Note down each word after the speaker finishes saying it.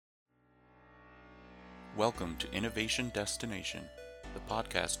Welcome to Innovation Destination, the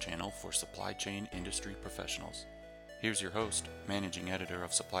podcast channel for supply chain industry professionals. Here's your host, Managing Editor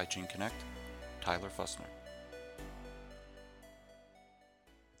of Supply Chain Connect, Tyler Fussner.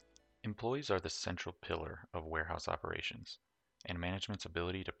 Employees are the central pillar of warehouse operations, and management's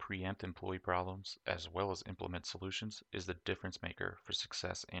ability to preempt employee problems as well as implement solutions is the difference maker for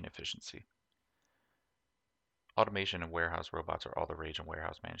success and efficiency. Automation and warehouse robots are all the rage in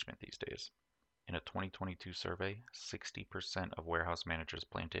warehouse management these days. In a 2022 survey, 60% of warehouse managers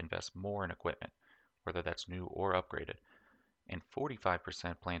plan to invest more in equipment, whether that's new or upgraded, and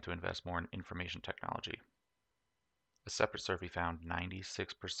 45% plan to invest more in information technology. A separate survey found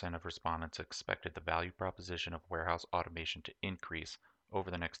 96% of respondents expected the value proposition of warehouse automation to increase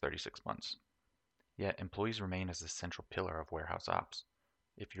over the next 36 months. Yet, employees remain as the central pillar of warehouse ops.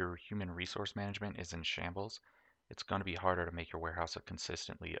 If your human resource management is in shambles, it's going to be harder to make your warehouse a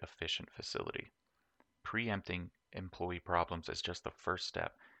consistently efficient facility. Preempting employee problems is just the first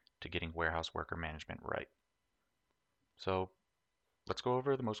step to getting warehouse worker management right. So let's go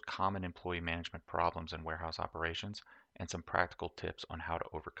over the most common employee management problems in warehouse operations and some practical tips on how to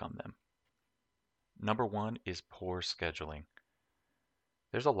overcome them. Number one is poor scheduling.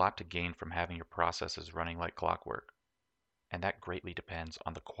 There's a lot to gain from having your processes running like clockwork, and that greatly depends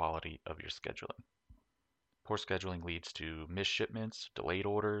on the quality of your scheduling. Poor scheduling leads to missed shipments, delayed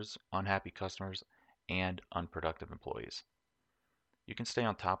orders, unhappy customers, and unproductive employees. You can stay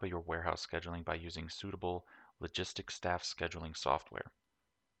on top of your warehouse scheduling by using suitable logistics staff scheduling software.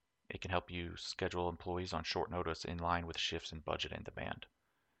 It can help you schedule employees on short notice in line with shifts in budget and demand.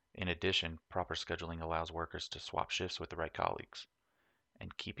 In addition, proper scheduling allows workers to swap shifts with the right colleagues.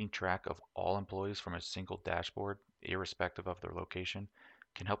 And keeping track of all employees from a single dashboard, irrespective of their location,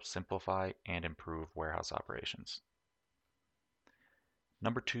 can help simplify and improve warehouse operations.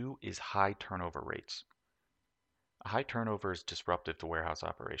 Number two is high turnover rates. A high turnover is disruptive to warehouse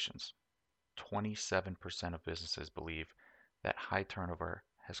operations. 27% of businesses believe that high turnover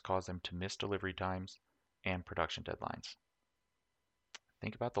has caused them to miss delivery times and production deadlines.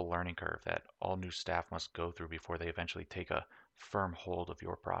 Think about the learning curve that all new staff must go through before they eventually take a firm hold of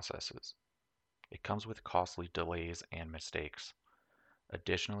your processes. It comes with costly delays and mistakes.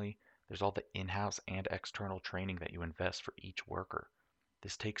 Additionally, there's all the in-house and external training that you invest for each worker.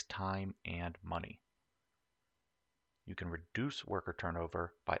 This takes time and money. You can reduce worker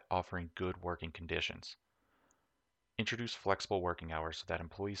turnover by offering good working conditions. Introduce flexible working hours so that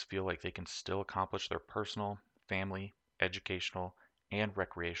employees feel like they can still accomplish their personal, family, educational, and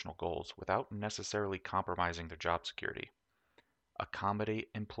recreational goals without necessarily compromising their job security. Accommodate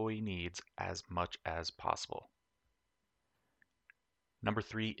employee needs as much as possible. Number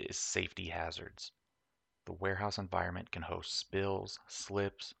three is safety hazards. The warehouse environment can host spills,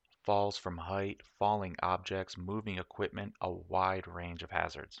 slips, falls from height, falling objects, moving equipment, a wide range of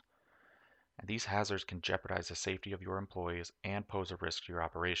hazards. And these hazards can jeopardize the safety of your employees and pose a risk to your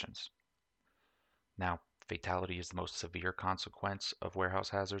operations. Now, fatality is the most severe consequence of warehouse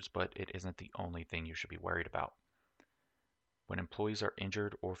hazards, but it isn't the only thing you should be worried about. When employees are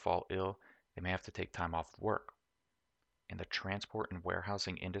injured or fall ill, they may have to take time off work. And the transport and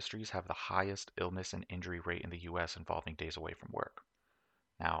warehousing industries have the highest illness and injury rate in the US involving days away from work.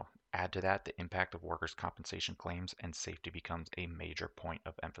 Now, add to that the impact of workers' compensation claims, and safety becomes a major point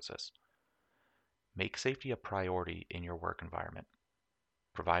of emphasis. Make safety a priority in your work environment.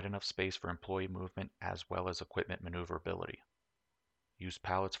 Provide enough space for employee movement as well as equipment maneuverability. Use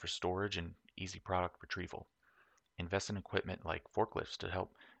pallets for storage and easy product retrieval. Invest in equipment like forklifts to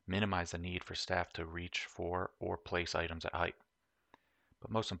help minimize the need for staff to reach for or place items at height.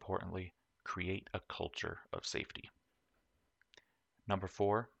 But most importantly, create a culture of safety. Number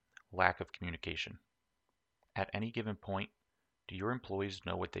four, lack of communication. At any given point, do your employees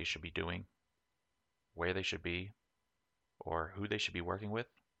know what they should be doing, where they should be, or who they should be working with?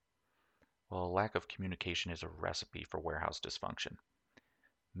 Well, a lack of communication is a recipe for warehouse dysfunction.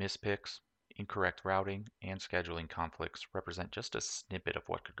 Mispicks, incorrect routing, and scheduling conflicts represent just a snippet of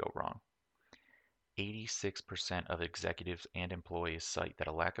what could go wrong. 86% of executives and employees cite that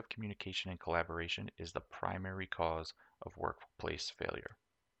a lack of communication and collaboration is the primary cause of workplace failure.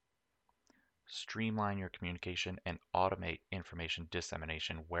 Streamline your communication and automate information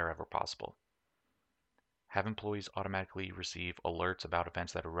dissemination wherever possible. Have employees automatically receive alerts about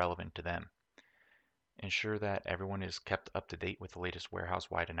events that are relevant to them. Ensure that everyone is kept up to date with the latest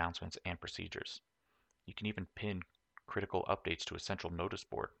warehouse-wide announcements and procedures. You can even pin critical updates to a central notice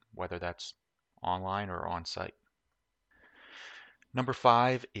board, whether that's online or on site. Number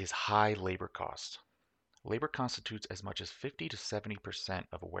five is high labor costs. Labor constitutes as much as 50 to 70%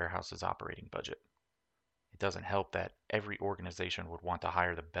 of a warehouse's operating budget. It doesn't help that every organization would want to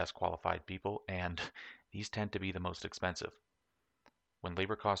hire the best qualified people, and these tend to be the most expensive. When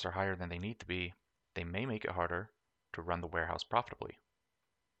labor costs are higher than they need to be, they may make it harder to run the warehouse profitably.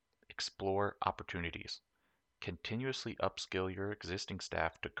 Explore opportunities. Continuously upskill your existing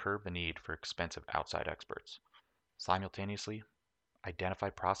staff to curb the need for expensive outside experts. Simultaneously, identify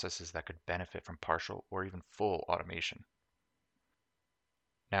processes that could benefit from partial or even full automation.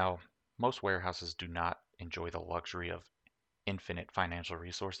 Now, most warehouses do not enjoy the luxury of infinite financial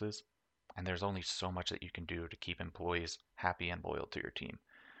resources, and there's only so much that you can do to keep employees happy and loyal to your team.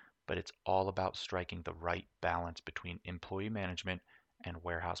 But it's all about striking the right balance between employee management and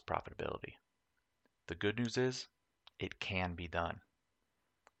warehouse profitability. The good news is, it can be done.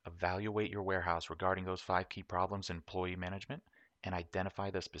 Evaluate your warehouse regarding those 5 key problems in employee management and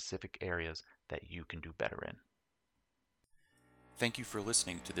identify the specific areas that you can do better in. Thank you for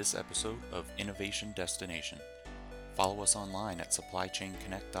listening to this episode of Innovation Destination. Follow us online at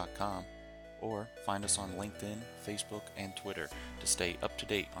supplychainconnect.com or find us on LinkedIn, Facebook, and Twitter to stay up to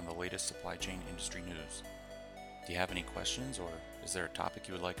date on the latest supply chain industry news. Do you have any questions, or is there a topic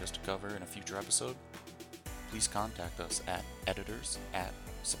you would like us to cover in a future episode? Please contact us at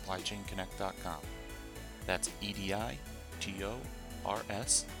editors@supplychainconnect.com. That's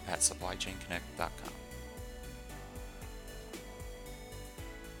EDITORS@supplychainconnect.com.